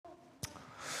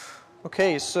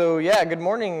Okay, so yeah, good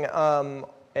morning,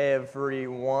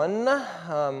 everyone.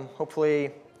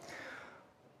 Hopefully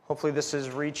this is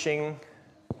reaching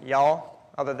y'all,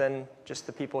 other than just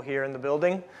the people here in the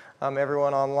building.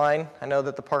 Everyone online. I know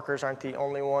that the Parkers aren't the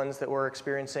only ones that were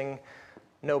experiencing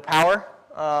no power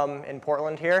in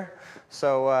Portland here.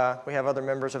 So we have other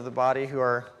members of the body who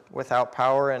are without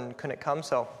power and couldn't come.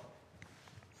 So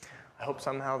I hope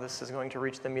somehow this is going to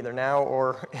reach them either now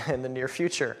or in the near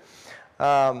future.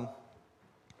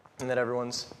 And that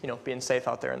everyone's, being safe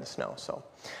out there in the snow. So,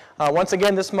 once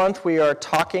again, this month we are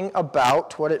talking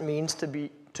about what it means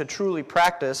to truly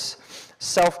practice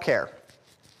self-care.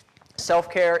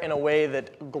 Self-care in a way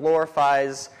that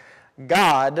glorifies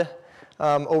God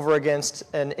over against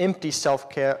an empty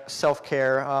self-care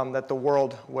that the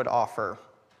world would offer.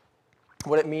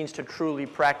 What it means to truly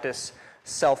practice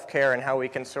self-care and how we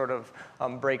can sort of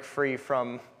break free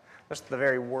from just the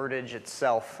very wordage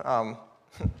itself.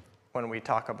 When we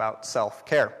talk about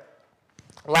self-care.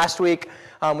 Last week,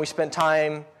 we spent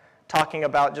time talking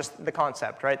about just the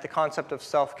concept, right? The concept of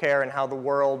self-care and how the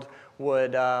world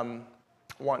would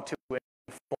want to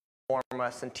inform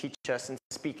us and teach us and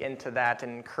speak into that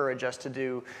and encourage us to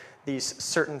do these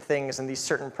certain things and these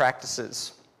certain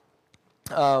practices.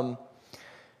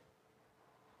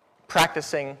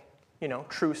 Practicing,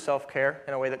 true self-care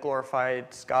in a way that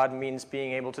glorifies God means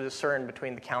being able to discern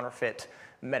between the counterfeit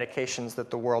medications that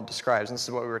the world describes. And this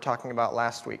is what we were talking about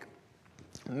last week.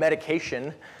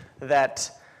 Medication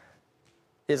that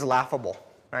is laughable,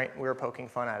 right? We were poking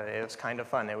fun at it. It was kind of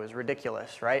fun. It was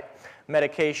ridiculous, right?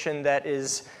 Medication that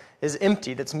is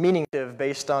empty, that's meaningless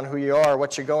based on who you are,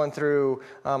 what you're going through,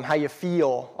 how you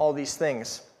feel, all these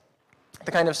things.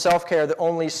 The kind of self-care that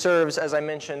only serves, as I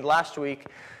mentioned last week,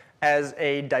 as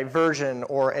a diversion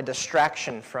or a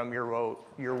distraction from your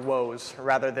woes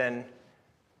rather than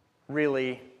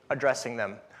really addressing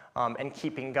them and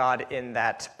keeping God in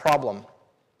that problem.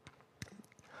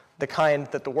 The kind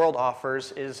that the world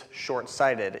offers is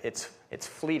short-sighted. It's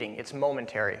fleeting. It's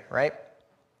momentary, right?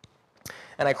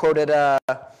 And I quoted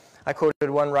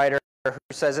one writer who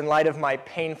says, "In light of my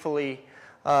painfully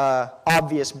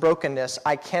obvious brokenness,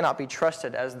 I cannot be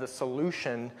trusted as the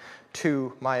solution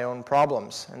to my own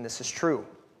problems." And this is true.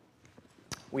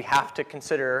 We have to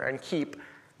consider and keep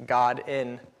God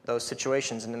in those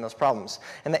situations and in those problems.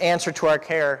 And the answer to our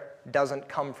care doesn't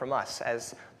come from us,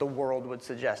 as the world would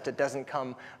suggest. It doesn't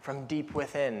come from deep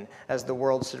within, as the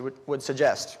world would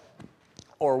suggest,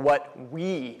 or what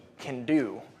we can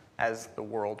do, as the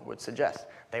world would suggest.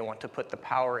 They want to put the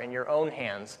power in your own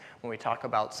hands when we talk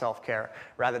about self-care,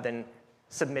 rather than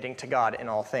submitting to God in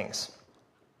all things.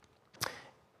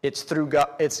 It's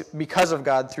because of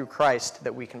God through Christ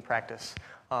that we can practice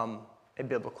a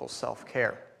biblical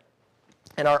self-care.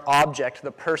 And our object,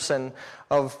 the person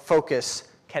of focus,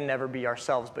 can never be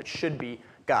ourselves, but should be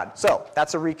God. So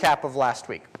that's a recap of last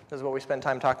week. This is what we spent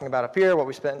time talking about up here, what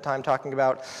we spent time talking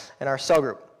about in our cell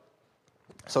group.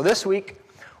 So this week,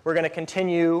 we're going to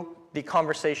continue the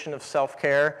conversation of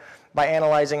self-care by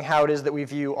analyzing how it is that we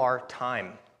view our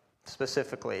time,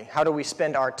 specifically. How do we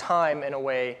spend our time in a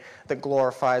way that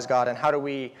glorifies God, and how do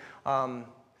we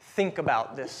think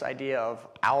about this idea of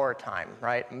our time,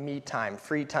 right? Me time,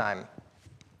 free time.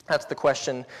 That's the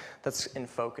question that's in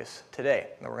focus today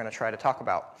that we're going to try to talk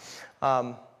about.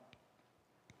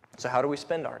 So how do we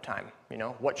spend our time?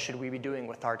 What should we be doing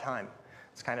with our time?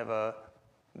 It's kind of a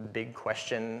big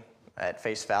question at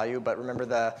face value, but remember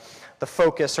the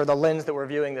focus or the lens that we're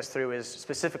viewing this through is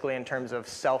specifically in terms of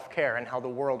self-care and how the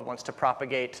world wants to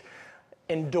propagate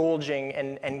indulging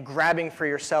and grabbing for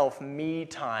yourself me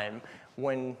time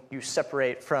when you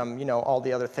separate from, all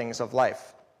the other things of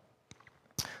life.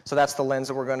 So that's the lens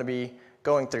that we're going to be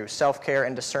going through. Self-care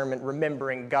and discernment,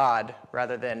 remembering God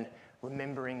rather than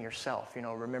remembering yourself.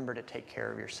 Remember to take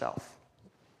care of yourself.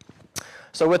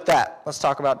 So with that, let's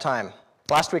talk about time.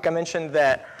 Last week I mentioned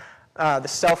that the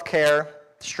self-care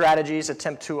strategies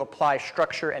attempt to apply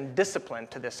structure and discipline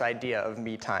to this idea of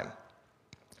me time.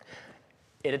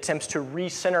 It attempts to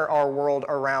recenter our world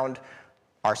around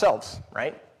ourselves,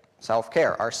 right?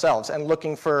 Self-care, ourselves, and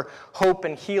looking for hope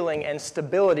and healing and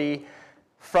stability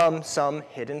from some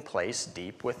hidden place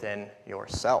deep within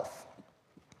yourself.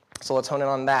 So let's hone in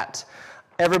on that.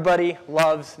 Everybody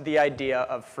loves the idea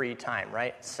of free time,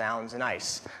 right? Sounds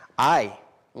nice. I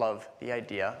love the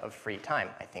idea of free time.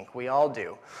 I think we all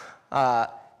do.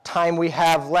 Time we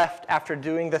have left after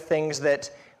doing the things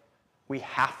that we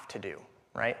have to do,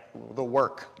 right? The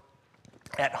work,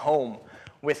 at home,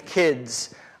 with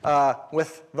kids,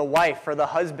 with the wife or the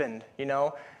husband,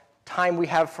 time we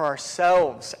have for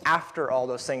ourselves after all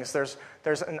those things. There's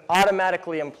there's an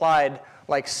automatically implied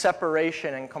like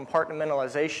separation and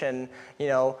compartmentalization.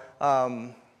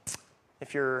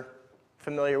 If you're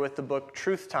familiar with the book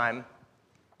Truth Time,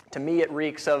 to me it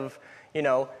reeks of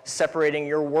separating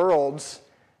your worlds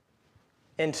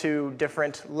into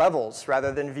different levels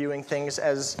rather than viewing things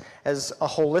as a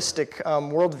holistic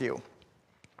worldview.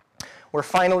 We're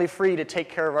finally free to take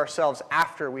care of ourselves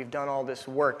after we've done all this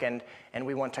work, and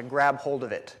we want to grab hold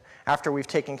of it after we've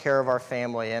taken care of our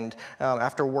family and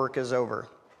after work is over.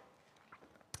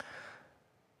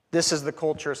 This is the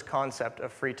culture's concept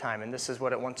of free time, and this is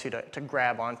what it wants you to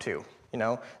grab onto.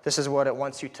 This is what it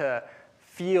wants you to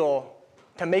feel,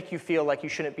 to make you feel like you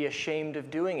shouldn't be ashamed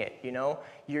of doing it.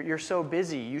 You're so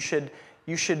busy. You should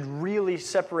really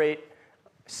separate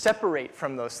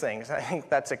from those things. I think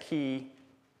that's a key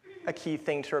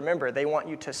thing to remember. They want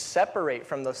you to separate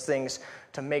from those things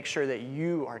to make sure that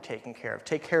you are taken care of.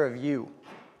 Take care of you.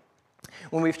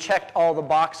 When we've checked all the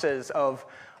boxes of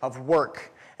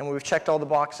work, and when we've checked all the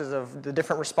boxes of the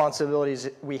different responsibilities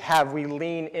we have, we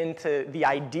lean into the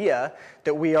idea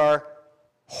that we are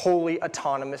wholly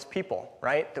autonomous people,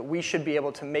 right? That we should be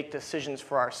able to make decisions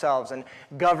for ourselves and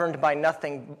governed by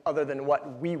nothing other than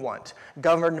what we want,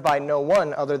 governed by no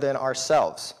one other than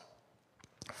ourselves.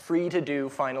 Free to do,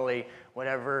 finally,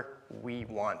 whatever we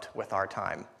want with our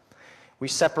time. We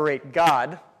separate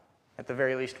God. At the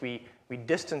very least, we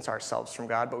distance ourselves from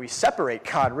God, but we separate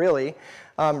God, really,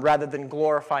 rather than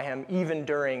glorify him even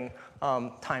during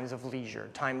times of leisure,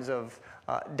 times of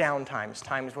downtimes,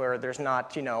 times where there's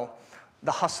not,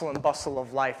 the hustle and bustle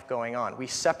of life going on. We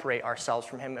separate ourselves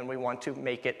from him, and we want to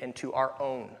make it into our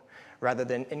own, rather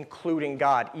than including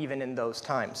God even in those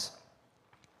times.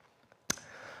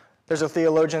 There's a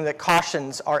theologian that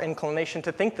cautions our inclination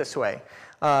to think this way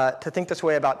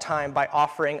about time by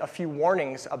offering a few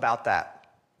warnings about that.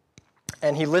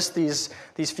 And he lists these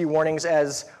few warnings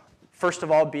as, first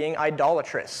of all, being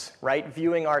idolatrous, right?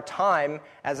 Viewing our time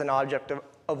as an object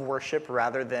of worship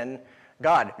rather than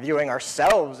God. Viewing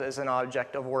ourselves as an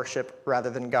object of worship rather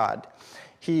than God.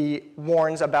 He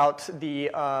warns about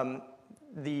the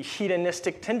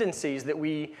hedonistic tendencies that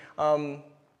we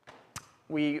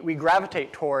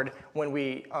gravitate toward when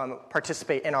we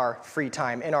participate in our free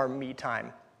time, in our me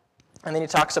time. And then he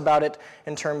talks about it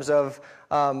in terms of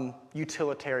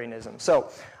utilitarianism.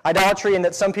 So, idolatry in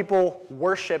that some people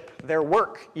worship their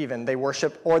work even. They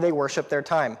worship their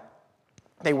time.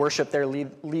 They worship their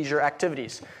leisure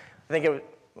activities. I think it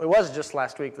was just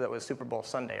last week that was Super Bowl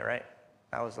Sunday, right?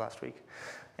 That was last week.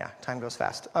 Yeah, time goes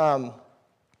fast.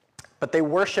 But they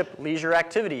worship leisure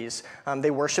activities.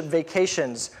 They worship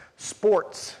vacations,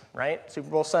 sports, right? Super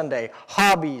Bowl Sunday,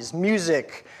 hobbies,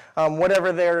 music,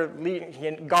 whatever they're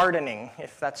gardening,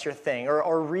 if that's your thing,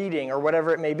 or reading, or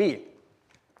whatever it may be.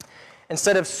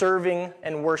 Instead of serving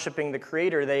and worshiping the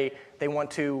Creator, they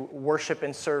want to worship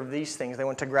and serve these things. They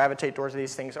want to gravitate towards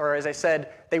these things. Or as I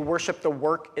said, they worship the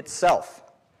work itself.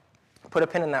 Put a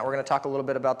pin in that. We're going to talk a little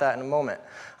bit about that in a moment.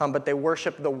 But they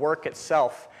worship the work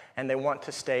itself, and they want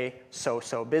to stay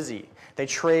so busy. They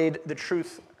trade the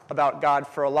truth about God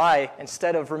for a lie.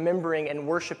 Instead of remembering and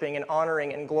worshiping and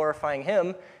honoring and glorifying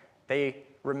Him, they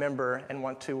remember and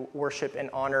want to worship and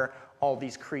honor all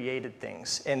these created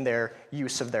things in their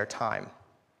use of their time.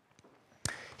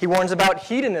 He warns about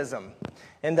hedonism,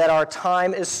 in that our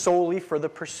time is solely for the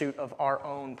pursuit of our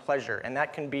own pleasure. And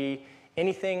that can be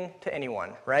anything to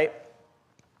anyone, right?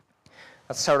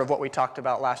 That's sort of what we talked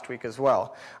about last week as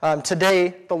well.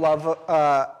 Today,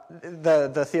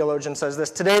 the theologian says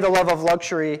this, today the love of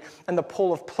luxury and the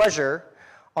pull of pleasure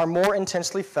are more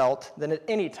intensely felt than at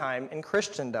any time in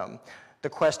Christendom. The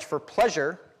quest for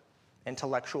pleasure,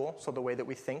 intellectual, so the way that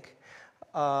we think,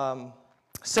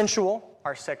 sensual,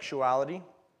 our sexuality,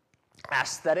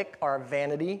 aesthetic, our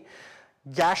vanity,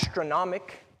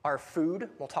 gastronomic, our food.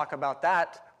 We'll talk about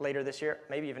that later this year,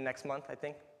 maybe even next month, I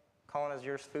think. Colin, is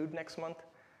yours food next month?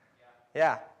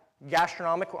 Yeah.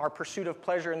 Gastronomic, our pursuit of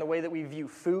pleasure in the way that we view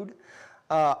food.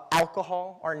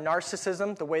 Alcohol, our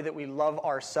narcissism, the way that we love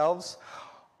ourselves.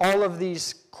 All of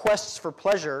these quests for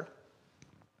pleasure,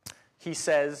 he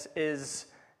says, is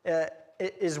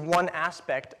one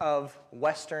aspect of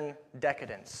Western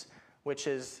decadence, which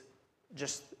is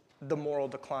just the moral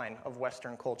decline of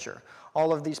Western culture.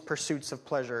 All of these pursuits of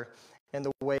pleasure and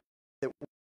the way that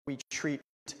we treat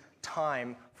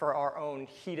time for our own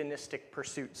hedonistic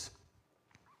pursuits.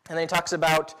 And then he talks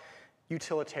about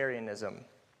utilitarianism,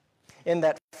 in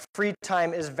that free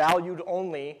time is valued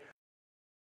only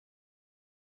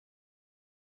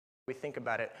we think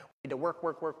about it. We need to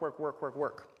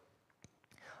work.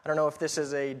 I don't know if this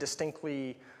is a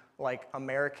distinctly like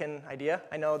American idea.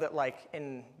 I know that like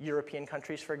in European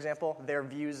countries, for example, their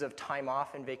views of time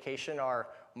off and vacation are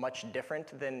much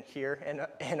different than here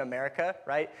in America,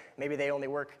 right? Maybe they only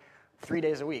work 3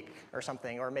 days a week or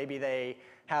something, or maybe they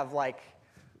have what's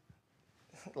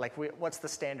the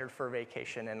standard for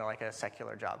vacation in like a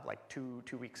secular job, like two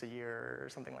weeks a year or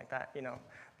something like that, you know?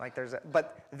 Like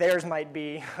but theirs might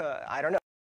be, I don't know.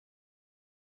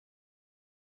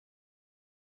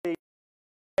 The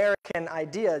American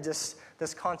idea, just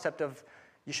this concept of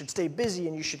you should stay busy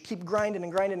and you should keep grinding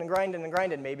and grinding and grinding and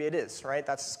grinding. Maybe it is, right?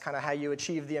 That's kind of how you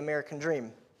achieve the American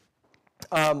dream.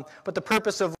 But the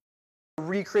purpose of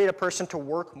recreate a person to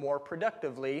work more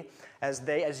productively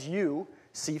as you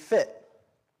see fit.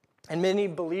 And many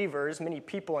believers, many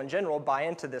people in general, buy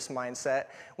into this mindset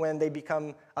when they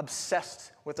become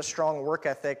obsessed with a strong work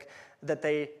ethic, that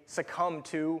they succumb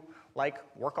to like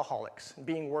workaholics,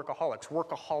 being workaholics,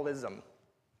 workaholism.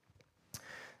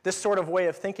 This sort of way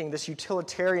of thinking, this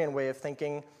utilitarian way of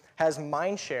thinking, has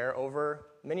mind share over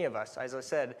many of us, as I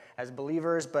said, as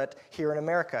believers, but here in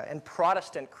America. And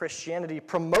Protestant Christianity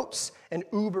promotes an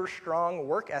uber-strong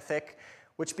work ethic,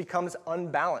 which becomes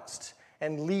unbalanced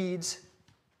and leads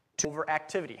to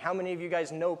overactivity. How many of you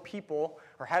guys know people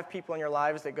or have people in your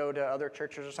lives that go to other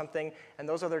churches or something, and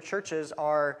those other churches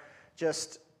are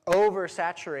just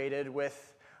oversaturated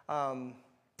with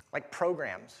like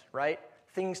programs, right?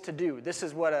 Things to do. This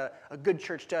is what a good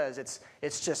church does.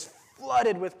 It's just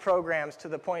flooded with programs to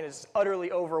the point it's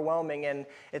utterly overwhelming, and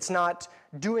it's not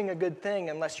doing a good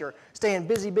thing unless you're staying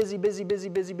busy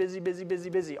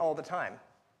all the time.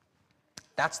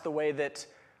 That's the way that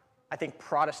I think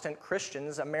Protestant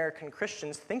Christians, American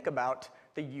Christians, think about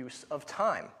the use of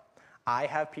time. I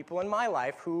have people in my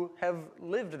life who have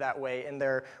lived that way in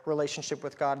their relationship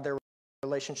with God, their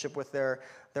relationship with their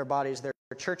bodies, their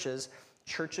churches.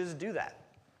 Churches do that.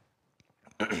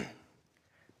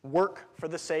 Work for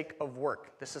the sake of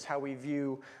work. This is how we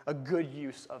view a good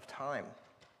use of time.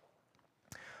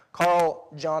 Carl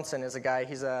Johnson is a guy,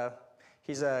 he's a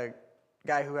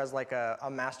guy who has like a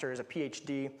master's, a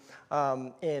PhD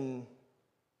in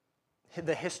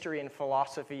the history and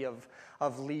philosophy of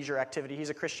leisure activity. He's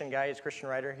a Christian guy, he's a Christian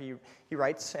writer. He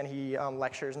writes and he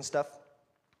lectures and stuff.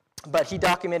 But he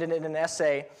documented in an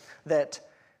essay that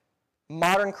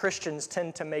modern Christians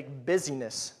tend to make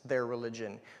busyness their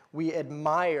religion. We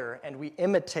admire and we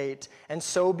imitate and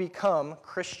so become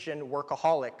Christian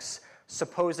workaholics,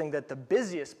 supposing that the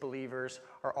busiest believers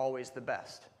are always the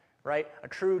best, right? A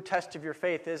true test of your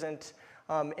faith isn't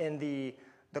in the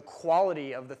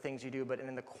quality of the things you do, but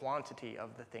in the quantity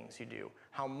of the things you do.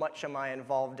 How much am I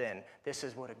involved in? This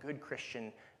is what a good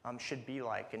Christian should be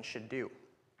like and should do.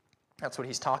 That's what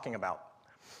he's talking about.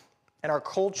 And our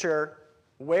culture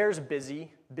wears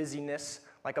busyness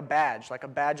like a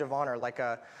badge of honor, like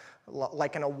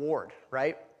an award,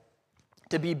 right?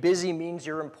 To be busy means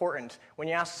you're important. When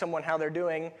you ask someone how they're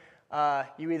doing,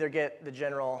 you either get the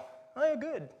general, oh,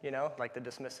 good, you know, like the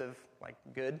dismissive, like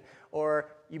good,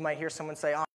 or you might hear someone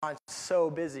say, oh, I'm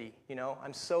so busy, you know,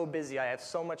 I'm so busy, I have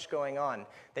so much going on.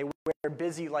 They wear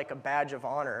busy like a badge of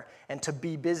honor, and to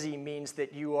be busy means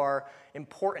that you are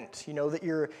important, you know, that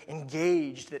you're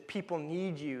engaged, that people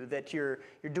need you, that you're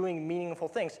doing meaningful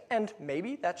things. And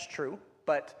maybe that's true,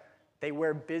 but they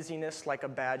wear busyness like a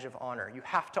badge of honor. You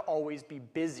have to always be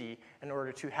busy in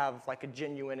order to have like a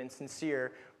genuine and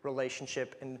sincere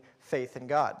relationship and faith in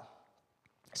God.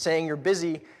 Saying you're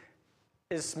busy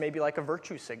is maybe like a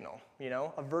virtue signal, you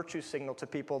know, a virtue signal to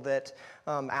people that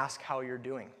ask how you're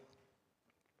doing.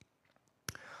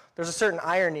 There's a certain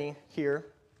irony here,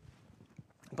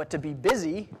 but to be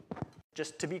busy,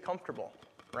 just to be comfortable,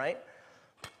 right?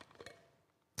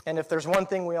 And if there's one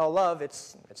thing we all love,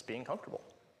 it's being comfortable.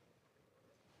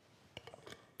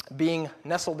 Being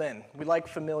nestled in. We like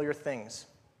familiar things.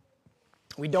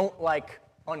 We don't like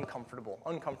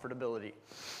uncomfortability.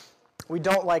 We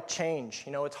don't like change.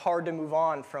 You know, it's hard to move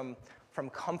on from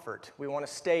comfort. We want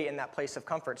to stay in that place of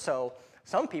comfort. So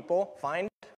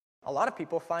a lot of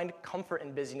people find comfort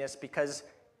in busyness because,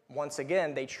 once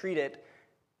again, they treat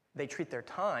their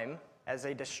time as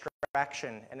a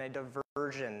distraction and a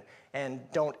diversion and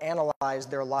don't analyze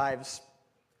their lives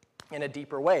in a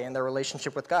deeper way in their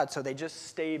relationship with God. So they just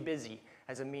stay busy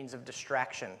as a means of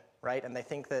distraction, right? And they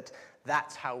think that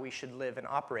that's how we should live and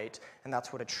operate, and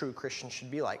that's what a true Christian should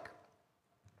be like.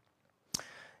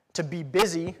 To be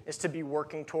busy is to be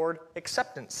working toward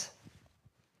acceptance.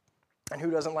 And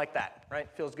who doesn't like that, right?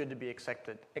 It feels good to be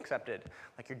accepted,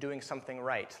 like you're doing something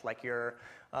right, like you're,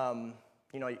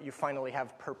 you finally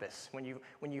have purpose. When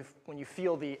you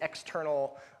feel the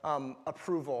external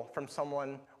approval from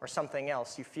someone or something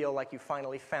else, you feel like you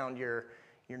finally found your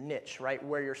your niche, right?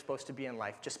 Where you're supposed to be in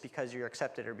life just because you're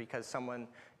accepted or because someone,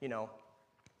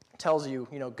 tells you,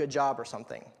 good job or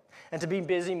something. And to be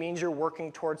busy means you're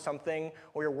working towards something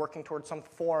or you're working towards some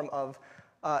form of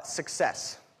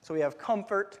success. So we have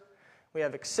comfort, we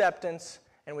have acceptance,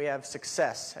 and we have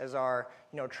success as our,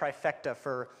 trifecta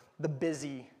for the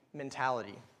busy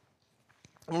mentality.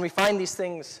 When we find these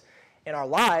things in our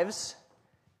lives,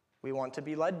 we want to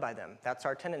be led by them. That's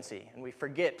our tendency. And we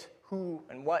forget who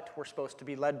and what we're supposed to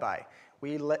be led by.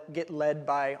 We get led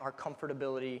by our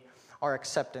comfortability, our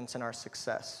acceptance, and our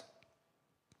success.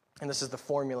 And this is the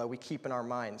formula we keep in our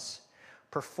minds.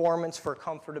 Performance for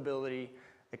comfortability,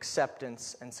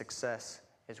 acceptance, and success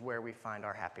is where we find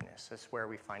our happiness. This is where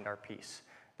we find our peace.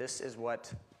 This is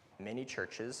what many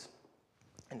churches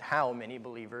and how many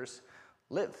believers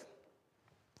live.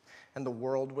 And the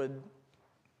world would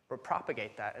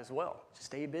propagate that as well.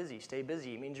 Stay busy. Stay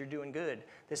busy. It means you're doing good.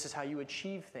 This is how you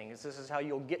achieve things. This is how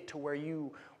you'll get to where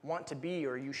you want to be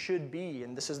or you should be.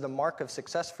 And this is the mark of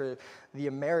success for the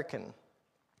American.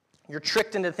 You're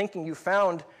tricked into thinking you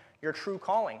found your true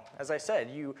calling. As I said,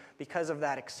 because of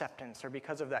that acceptance or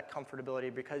because of that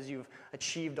comfortability, because you've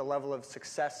achieved a level of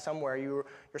success somewhere, you're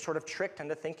sort of tricked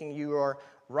into thinking you are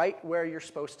right where you're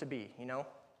supposed to be,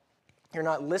 You're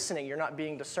not listening, you're not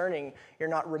being discerning, you're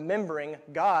not remembering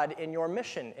God in your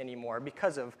mission anymore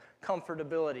because of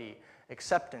comfortability,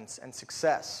 acceptance, and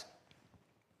success.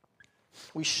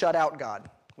 We shut out God.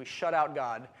 We shut out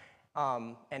God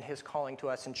and His calling to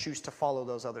us and choose to follow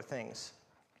those other things.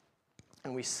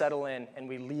 And we settle in and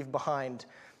we leave behind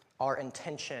our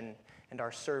intention and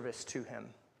our service to Him.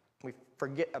 We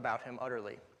forget about Him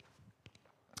utterly.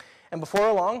 And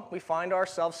before long, we find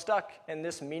ourselves stuck in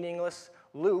this meaningless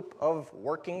loop of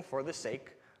working for the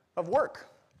sake of work.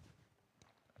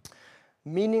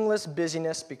 Meaningless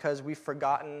busyness because we've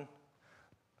forgotten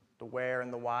the where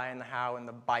and the why and the how and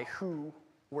the by who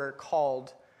we're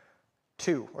called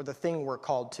to, or the thing we're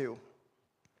called to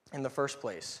in the first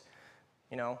place.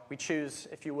 We choose,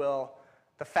 if you will,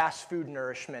 the fast food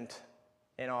nourishment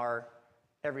in our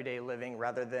everyday living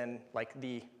rather than like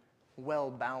the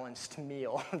well-balanced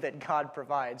meal that God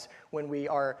provides when we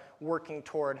are working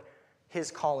toward His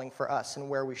calling for us and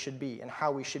where we should be and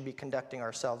how we should be conducting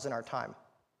ourselves in our time.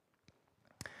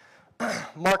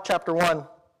 Mark chapter 1,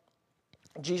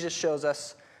 Jesus shows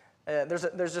us,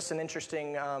 there's just an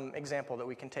interesting example that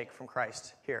we can take from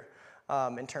Christ here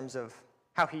in terms of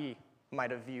how He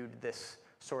might have viewed this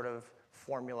sort of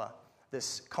formula,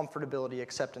 this comfortability,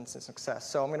 acceptance, and success.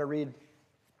 So I'm going to read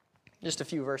just a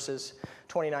few verses,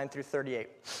 29 through 38.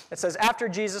 It says, "After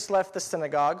Jesus left the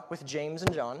synagogue with James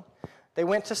and John, they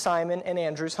went to Simon and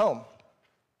Andrew's home.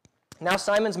 Now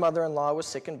Simon's mother-in-law was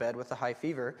sick in bed with a high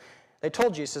fever. They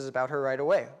told Jesus about her right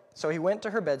away. So He went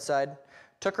to her bedside,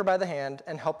 took her by the hand,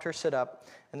 and helped her sit up,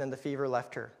 and then the fever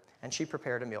left her, and she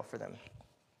prepared a meal for them.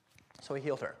 So He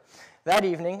healed her. That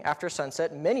evening, after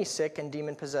sunset, many sick and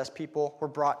demon-possessed people were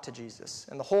brought to Jesus,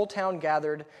 and the whole town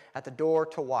gathered at the door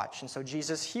to watch. And so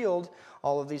Jesus healed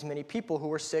all of these many people who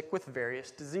were sick with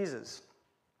various diseases.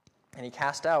 And He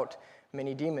cast out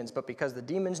many demons, but because the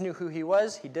demons knew who He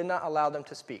was, He did not allow them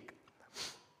to speak."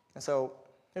 And so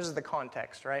this is the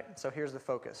context, right? So here's the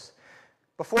focus.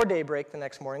 Before daybreak the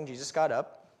next morning, Jesus got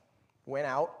up, went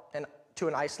out and to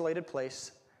an isolated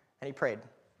place, and He prayed.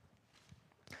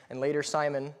 And later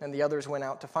Simon and the others went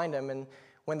out to find Him, and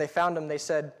when they found Him, they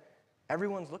said,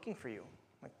 "Everyone's looking for you."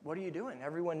 Like, what are you doing?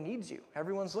 Everyone needs you.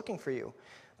 Everyone's looking for you.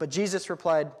 But Jesus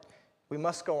replied, "We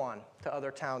must go on to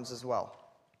other towns as well,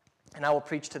 and I will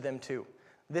preach to them too.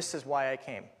 This is why I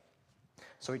came."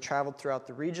 So He traveled throughout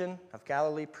the region of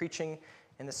Galilee, preaching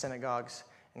in the synagogues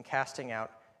and casting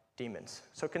out demons.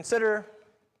 So consider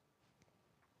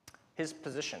His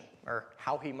position, or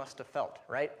how He must have felt,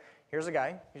 right? Here's a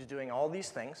guy who's doing all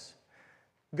these things,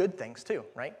 good things too,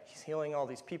 right? He's healing all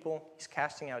these people. He's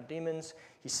casting out demons.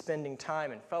 He's spending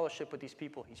time in fellowship with these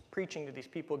people. He's preaching to these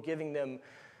people, giving them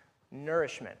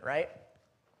nourishment, right?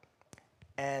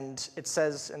 And it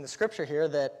says in the scripture here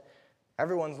that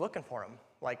everyone's looking for Him.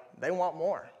 Like, they want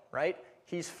more, right?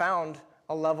 He's found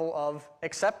a level of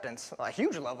acceptance, a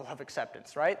huge level of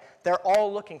acceptance, right? They're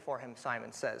all looking for Him,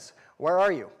 Simon says. Where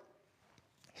are you?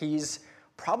 He's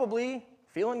probably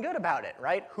feeling good about it,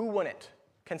 right? Who wouldn't,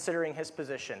 considering his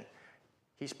position?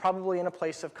 He's probably in a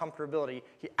place of comfortability.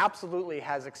 He absolutely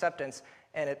has acceptance,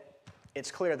 and it's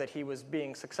clear that he was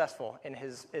being successful in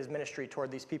his ministry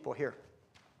toward these people here.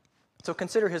 So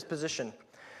consider his position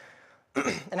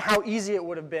and how easy it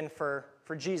would have been for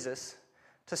Jesus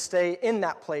to stay in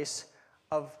that place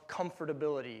of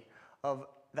comfortability, of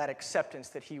that acceptance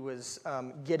that he was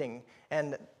getting,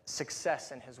 and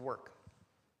success in his work.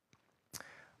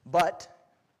 But,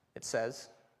 it says,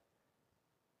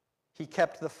 he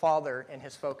kept the Father in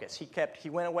his focus. He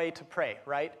went away to pray,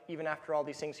 right? Even after all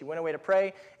these things, he went away to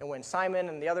pray. And when Simon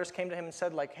and the others came to him and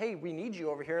said, like, hey, we need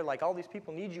you over here. Like, all these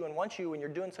people need you and want you, and you're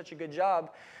doing such a good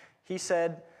job. He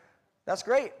said, that's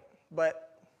great,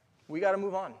 but we got to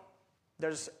move on.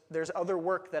 There's other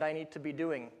work that I need to be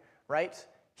doing, right?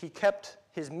 He kept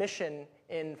his mission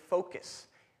in focus.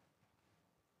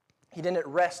 He didn't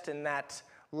rest in that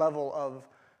level of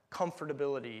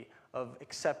comfortability, of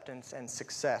acceptance and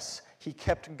success. He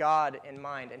kept God in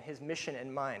mind and his mission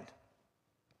in mind.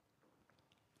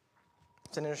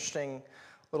 It's an interesting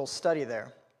little study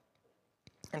there,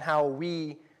 and how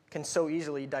we can so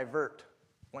easily divert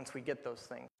once we get those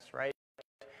things, right?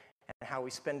 And how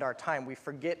we spend our time. We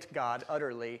forget God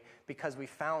utterly because we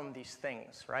found these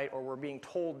things, right? Or we're being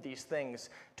told these things,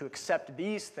 to accept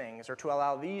these things, or to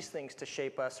allow these things to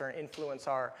shape us or influence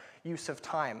our use of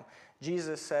time.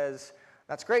 Jesus says,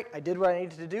 that's great, I did what I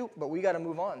needed to do, but we got to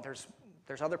move on.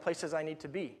 There's other places I need to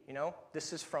be, you know?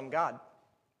 This is from God.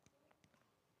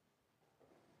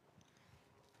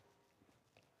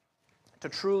 To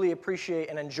truly appreciate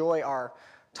and enjoy our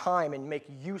time and make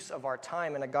use of our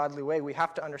time in a godly way, we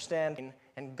have to understand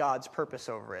and God's purpose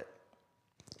over it.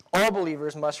 All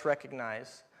believers must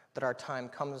recognize that our time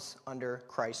comes under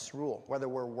Christ's rule, whether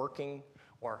we're working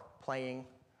or playing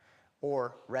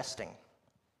or resting.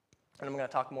 And I'm going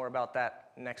to talk more about that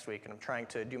next week, and I'm trying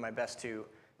to do my best to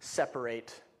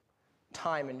separate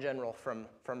time in general from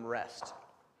rest,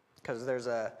 because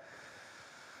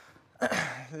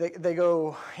they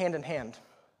go hand in hand.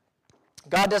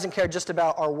 God doesn't care just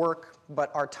about our work, but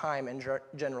our time in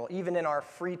general. Even in our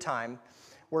free time,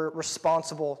 we're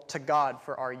responsible to God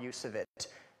for our use of it.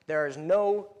 There is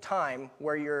no time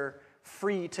where you're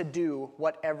free to do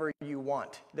whatever you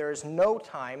want. There is no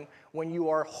time when you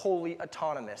are wholly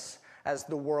autonomous, as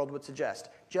the world would suggest.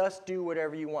 Just do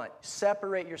whatever you want.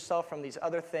 Separate yourself from these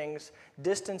other things.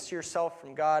 Distance yourself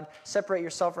from God. Separate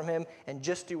yourself from him, and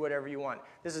just do whatever you want.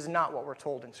 This is not what we're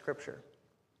told in Scripture.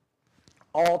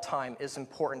 All time is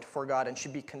important for God and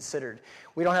should be considered.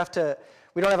 We don't have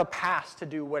a pass to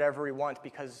do whatever we want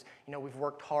because, you know, we've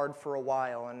worked hard for a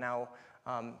while, and now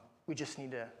we just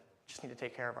need to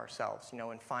take care of ourselves, you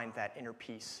know, and find that inner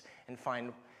peace, and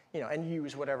find, you know, and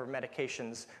use whatever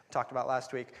medications we talked about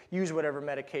last week. Use whatever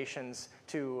medications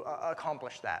to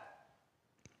accomplish that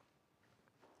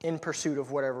in pursuit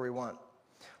of whatever we want.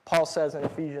 Paul says in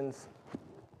Ephesians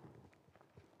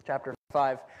chapter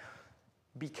 5,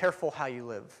 be careful how you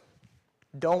live.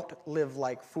 Don't live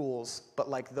like fools, but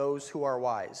like those who are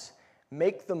wise.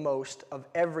 Make the most of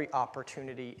every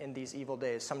opportunity in these evil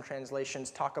days. Some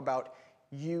translations talk about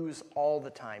use all the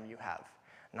time you have,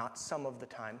 not some of the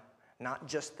time, not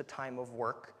just the time of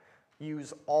work.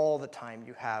 Use all the time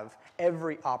you have,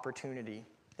 every opportunity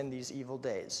in these evil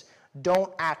days.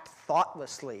 Don't act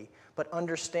thoughtlessly, but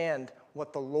understand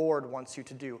what the Lord wants you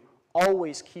to do,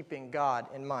 always keeping God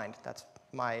in mind. That's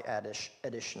my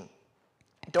addition.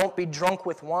 Don't be drunk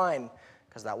with wine,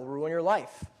 because that will ruin your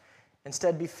life.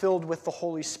 Instead, be filled with the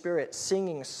Holy Spirit,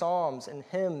 singing psalms and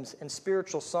hymns and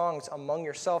spiritual songs among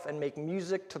yourself, and make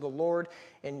music to the Lord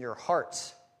in your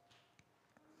hearts.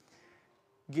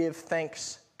 Give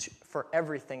thanks for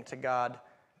everything to God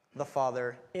the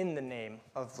Father in the name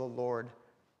of the Lord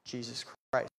Jesus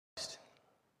Christ.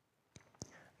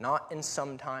 Not in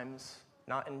some times,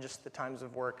 not in just the times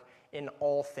of work, in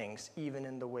all things, even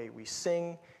in the way we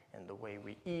sing, in the way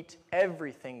we eat,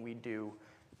 everything we do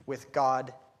with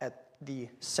God at the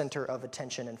center of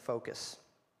attention and focus.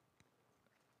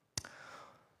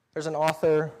 There's an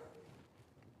author,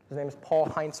 his name is Paul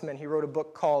Heintzman. He wrote a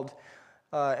book called,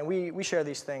 and we share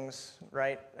these things,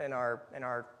 right, in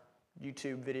our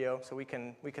YouTube video, so we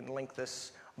can link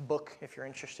this book if you're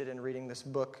interested in reading this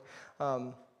book.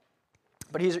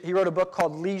 But he wrote a book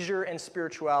called Leisure and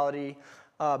Spirituality,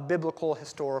 Biblical,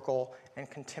 Historical, and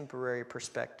Contemporary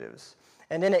Perspectives.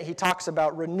 And in it, he talks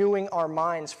about renewing our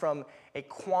minds from a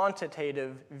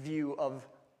quantitative view of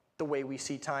the way we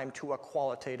see time to a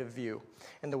qualitative view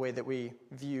in the way that we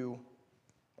view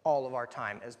all of our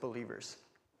time as believers.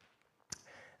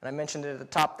 And I mentioned at the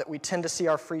top that we tend to see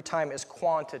our free time as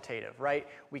quantitative, right?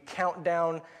 We count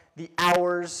down the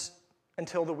hours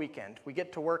until the weekend. We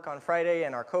get to work on Friday,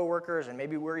 and our coworkers, and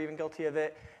maybe we're even guilty of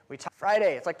it, we talk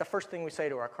Friday. It's like the first thing we say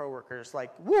to our coworkers,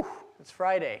 like, woo, it's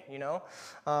Friday, you know?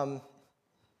 And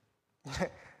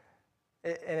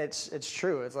it's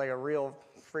true. It's like a real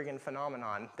friggin'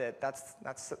 phenomenon that's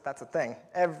a thing.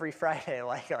 Every Friday,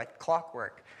 like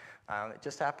clockwork. It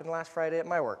just happened last Friday at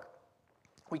my work.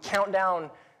 We count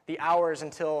down the hours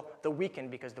until the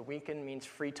weekend because the weekend means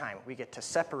free time. We get to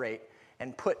separate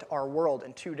and put our world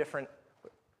in two different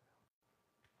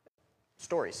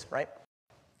stories, right?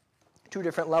 Two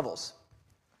different levels.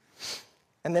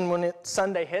 And then when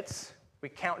Sunday hits, we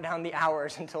count down the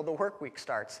hours until the work week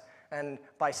starts. And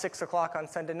by 6 o'clock on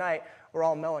Sunday night, we're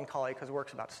all melancholy because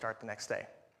work's about to start the next day.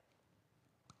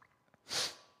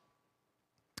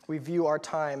 We view our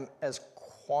time as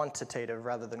quantitative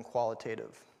rather than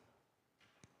qualitative.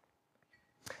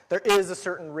 There is a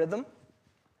certain rhythm.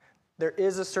 There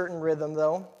is a certain rhythm,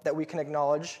 though, that we can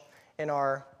acknowledge in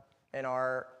our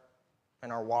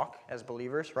walk as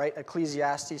believers, right?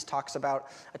 Ecclesiastes talks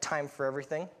about a time for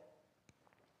everything.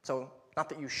 So, not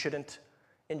that you shouldn't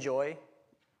enjoy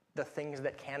the things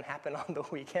that can happen on the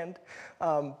weekend,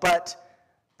 but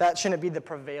that shouldn't be the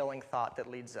prevailing thought that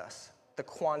leads us. The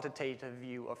quantitative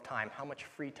view of time. How much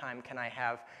free time can I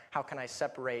have? How can I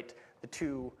separate the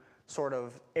two sort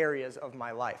of areas of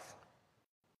my life?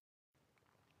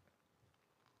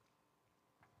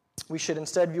 We should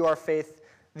instead view our faith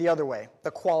the other way,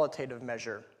 the qualitative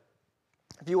measure.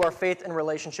 View our faith and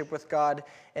relationship with God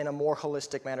in a more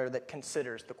holistic manner that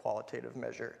considers the qualitative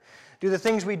measure. Do the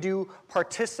things we do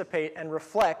participate and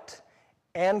reflect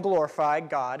and glorify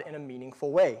God in a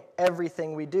meaningful way?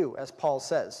 Everything we do, as Paul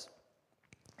says,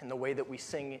 in the way that we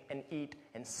sing and eat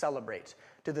and celebrate.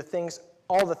 Do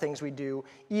all the things we do,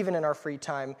 even in our free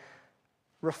time,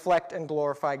 reflect and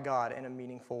glorify God in a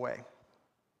meaningful way?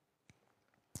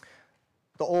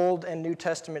 The Old and New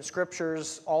Testament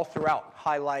scriptures all throughout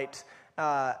highlight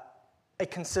a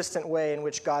consistent way in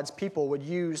which God's people would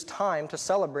use time to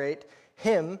celebrate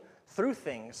Him through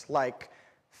things like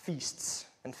feasts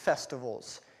and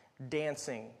festivals,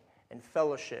 dancing and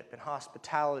fellowship and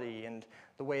hospitality, and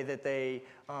the way that they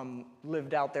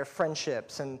lived out their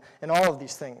friendships and all of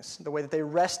these things, the way that they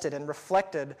rested and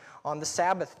reflected on the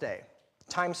Sabbath day.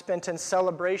 Time spent in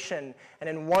celebration and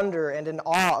in wonder and in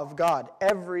awe of God.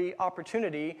 Every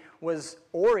opportunity was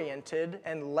oriented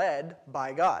and led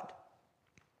by God.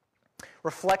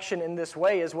 Reflection in this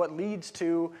way is what leads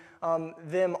to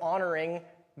them honoring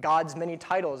God's many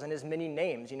titles and His many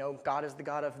names. You know, God is the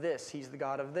God of this, He's the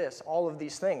God of this. All of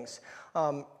these things.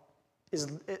 The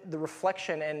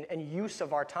reflection and use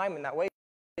of our time in that way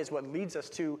is what leads us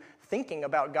to thinking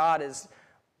about God as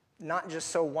not just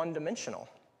so one-dimensional.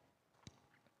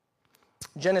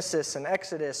 Genesis and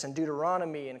Exodus and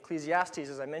Deuteronomy and Ecclesiastes,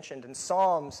 as I mentioned, and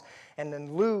Psalms, and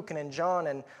then Luke and in John,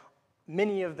 and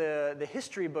many of the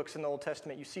history books in the Old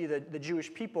Testament, you see the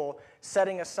Jewish people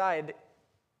setting aside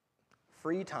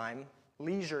free time,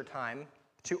 leisure time,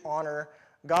 to honor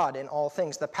God in all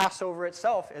things. The Passover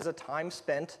itself is a time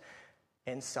spent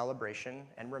in celebration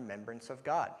and remembrance of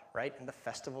God, right? And the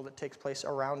festival that takes place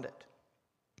around it.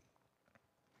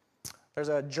 There's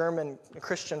a German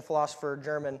Christian philosopher,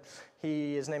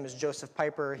 his name is Joseph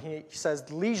Piper. He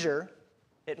says, leisure,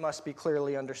 it must be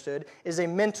clearly understood, is a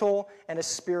mental and a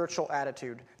spiritual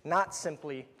attitude, not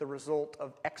simply the result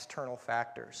of external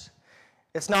factors.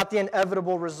 It's not the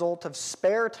inevitable result of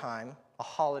spare time, a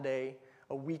holiday,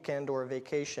 a weekend, or a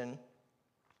vacation.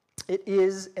 It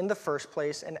is, in the first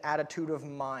place, an attitude of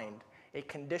mind, a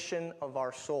condition of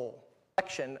our soul,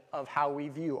 reflection of how we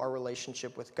view our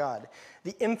relationship with God.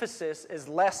 The emphasis is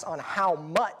less on how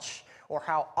much or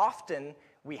how often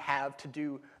we have to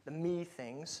do the me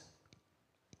things,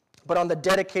 but on the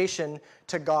dedication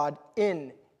to God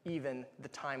in even the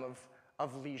time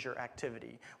of leisure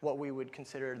activity, what we would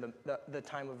consider the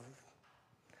time of,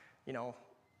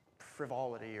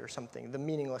 frivolity or something, the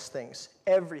meaningless things.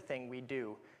 Everything we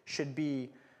do should be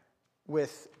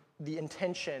with the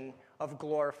intention of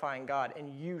glorifying God and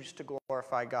used to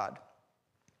glorify God.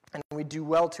 And we do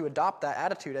well to adopt that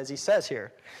attitude, as he says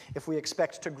here, if we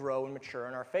expect to grow and mature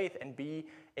in our faith and be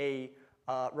a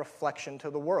reflection to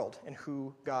the world in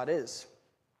who God is.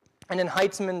 And in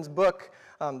Heitzman's book,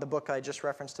 the book I just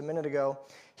referenced a minute ago,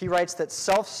 he writes that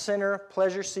self-centered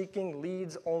pleasure-seeking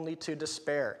leads only to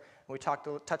despair. And we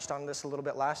touched on this a little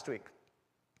bit last week.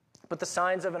 But the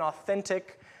signs of an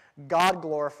authentic,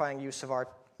 God-glorifying use of our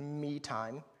me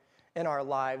time in our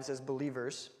lives as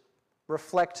believers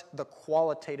reflect the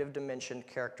qualitative dimension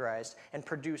characterized and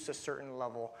produce a certain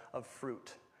level of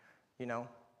fruit,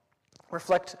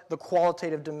 reflect the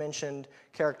qualitative dimension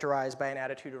characterized by an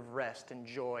attitude of rest and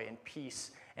joy and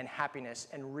peace and happiness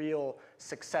and real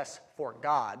success for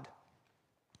God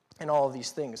and all of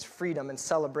these things, freedom and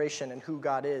celebration and who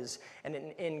God is and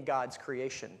in God's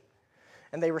creation.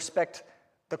 And they respect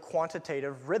the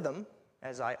quantitative rhythm,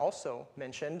 as I also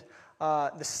mentioned,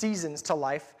 the seasons to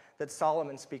life that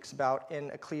Solomon speaks about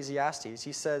in Ecclesiastes.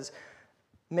 He says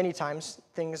many times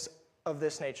things of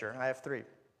this nature. I have 3.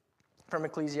 from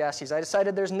Ecclesiastes. I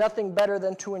decided there's nothing better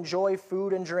than to enjoy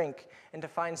food and drink and to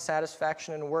find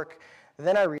satisfaction in work.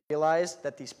 Then I realized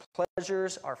that these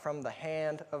pleasures are from the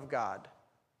hand of God.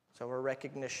 So a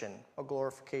recognition, a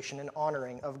glorification, an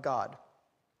honoring of God.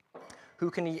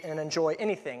 Who can eat and enjoy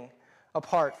anything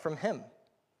apart from him?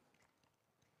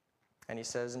 And he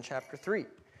says in chapter 3,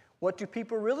 what do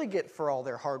people really get for all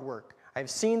their hard work? I've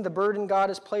seen the burden God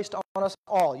has placed on us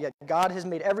all, yet God has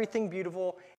made everything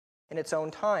beautiful in its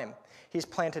own time. He's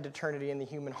planted eternity in the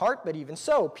human heart, but even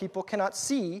so, people cannot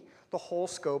see the whole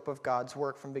scope of God's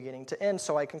work from beginning to end.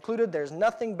 So I concluded there's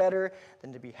nothing better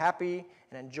than to be happy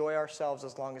and enjoy ourselves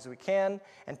as long as we can,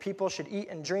 and people should eat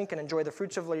and drink and enjoy the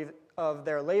fruits of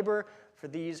their labor, for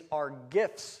these are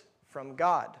gifts from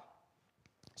God.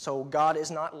 So God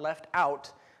is not left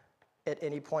out at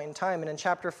any point in time. And in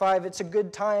chapter 5, it's a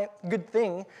good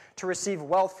thing to receive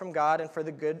wealth from God and for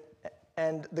the good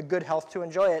health to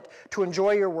enjoy it, to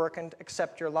enjoy your work and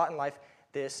accept your lot in life.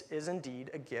 This is indeed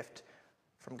a gift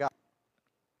from God.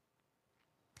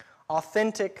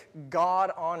 Authentic,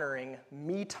 God-honoring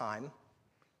me time.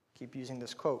 Keep using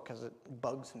this quote because it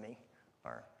bugs me,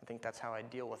 or I think that's how I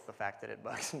deal with the fact that it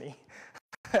bugs me.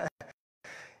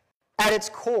 At its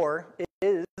core, it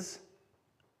is,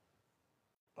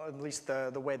 or at least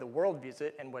the way the world views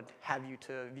it and would have you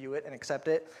to view it and accept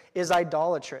it, is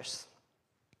idolatrous.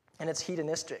 And it's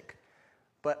hedonistic.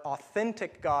 But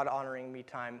authentic God-honoring me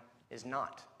time is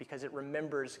not, because it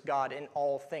remembers God in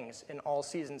all things, in all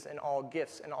seasons, in all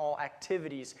gifts, in all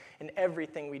activities, in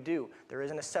everything we do. There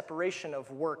isn't a separation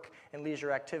of work and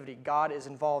leisure activity. God is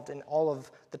involved in all of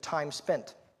the time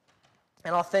spent.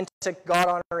 And authentic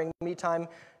God-honoring me time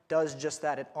does just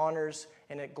that. It honors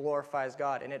and it glorifies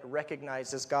God, and it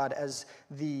recognizes God as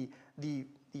the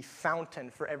fountain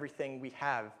for everything we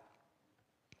have.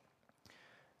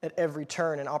 At every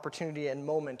turn and opportunity and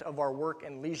moment of our work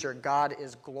and leisure, God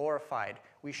is glorified.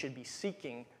 We should be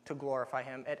seeking to glorify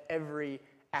him at every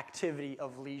activity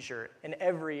of leisure, in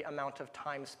every amount of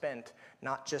time spent,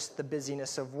 not just the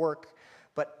busyness of work,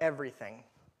 but everything.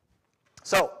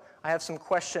 So, I have some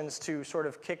questions to sort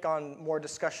of kick on more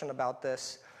discussion about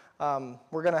this.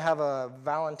 We're going to have a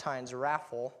Valentine's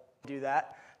raffle. Do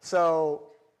that. So,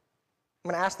 I'm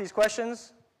going to ask these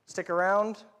questions. Stick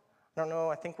around. I don't know,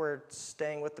 I think we're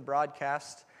staying with the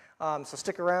broadcast. So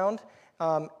stick around.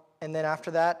 And then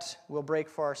after that, we'll break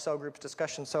for our cell group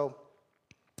discussion. So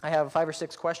I have 5 or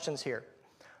 6 questions here.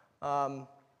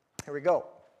 Here we go.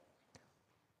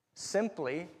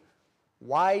 Simply,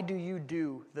 why do you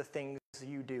do the things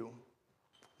you do?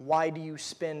 Why do you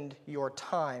spend your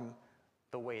time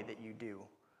the way that you do?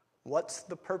 What's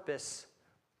the purpose?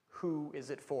 Who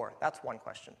is it for? That's one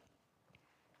question.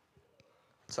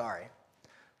 Sorry.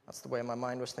 That's the way my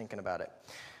mind was thinking about it.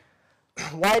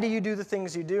 Why do you do the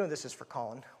things you do? And this is for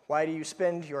Colin. Why do you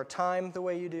spend your time the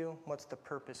way you do? What's the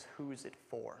purpose? Who's it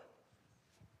for?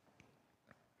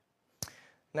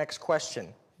 Next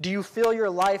question. Do you fill your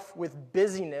life with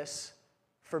busyness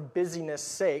for busyness'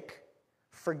 sake,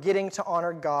 forgetting to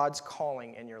honor God's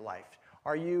calling in your life?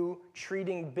 Are you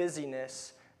treating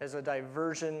busyness as a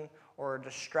diversion or a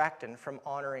distraction from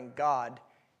honoring God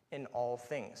in all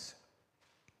things?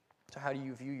 So how do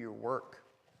you view your work?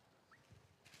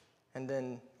 And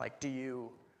then, do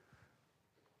you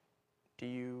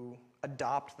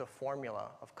adopt the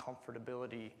formula of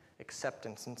comfortability,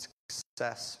 acceptance, and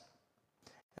success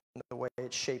in the way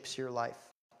it shapes your life?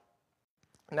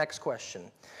 Next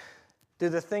question. Do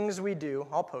the things we do,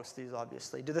 I'll post these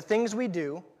obviously, do the things we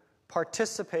do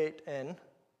participate in,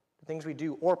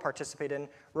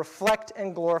 reflect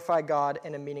and glorify God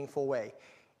in a meaningful way?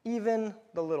 Even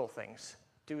the little things.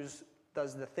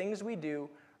 Does the things we do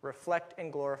reflect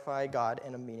and glorify God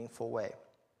in a meaningful way?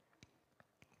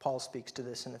 Paul speaks to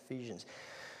this in Ephesians.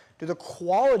 Do the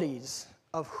qualities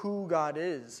of who God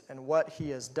is and what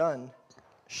he has done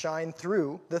shine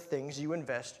through the things you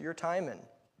invest your time in?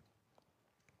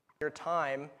 Your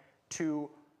time to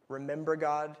remember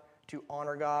God, to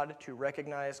honor God, to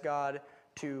recognize God,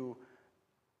 to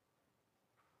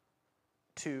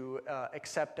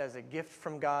accept as a gift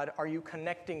from God? Are you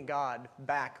connecting God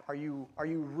back? Are you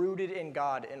rooted in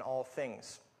God in all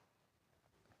things?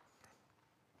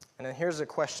 And then here's a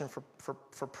question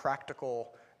for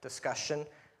practical discussion.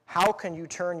 How can you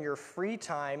turn your free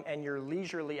time and your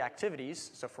leisurely activities,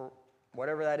 so for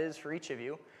whatever that is for each of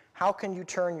you, how can you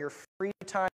turn your free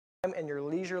time and your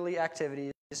leisurely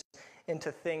activities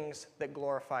into things that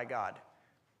glorify God?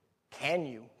 Can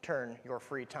you turn your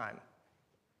free time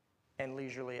and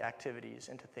leisurely activities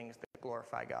into things that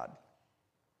glorify God?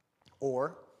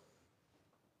 Or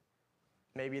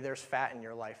maybe there's fat in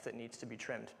your life that needs to be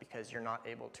trimmed because you're not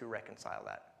able to reconcile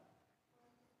that.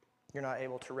 You're not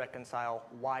able to reconcile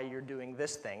why you're doing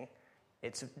this thing.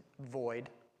 It's void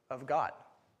of God.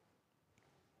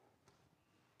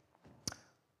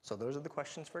 So those are the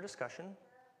questions for discussion.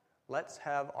 Let's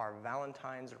have our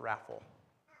Valentine's raffle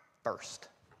first.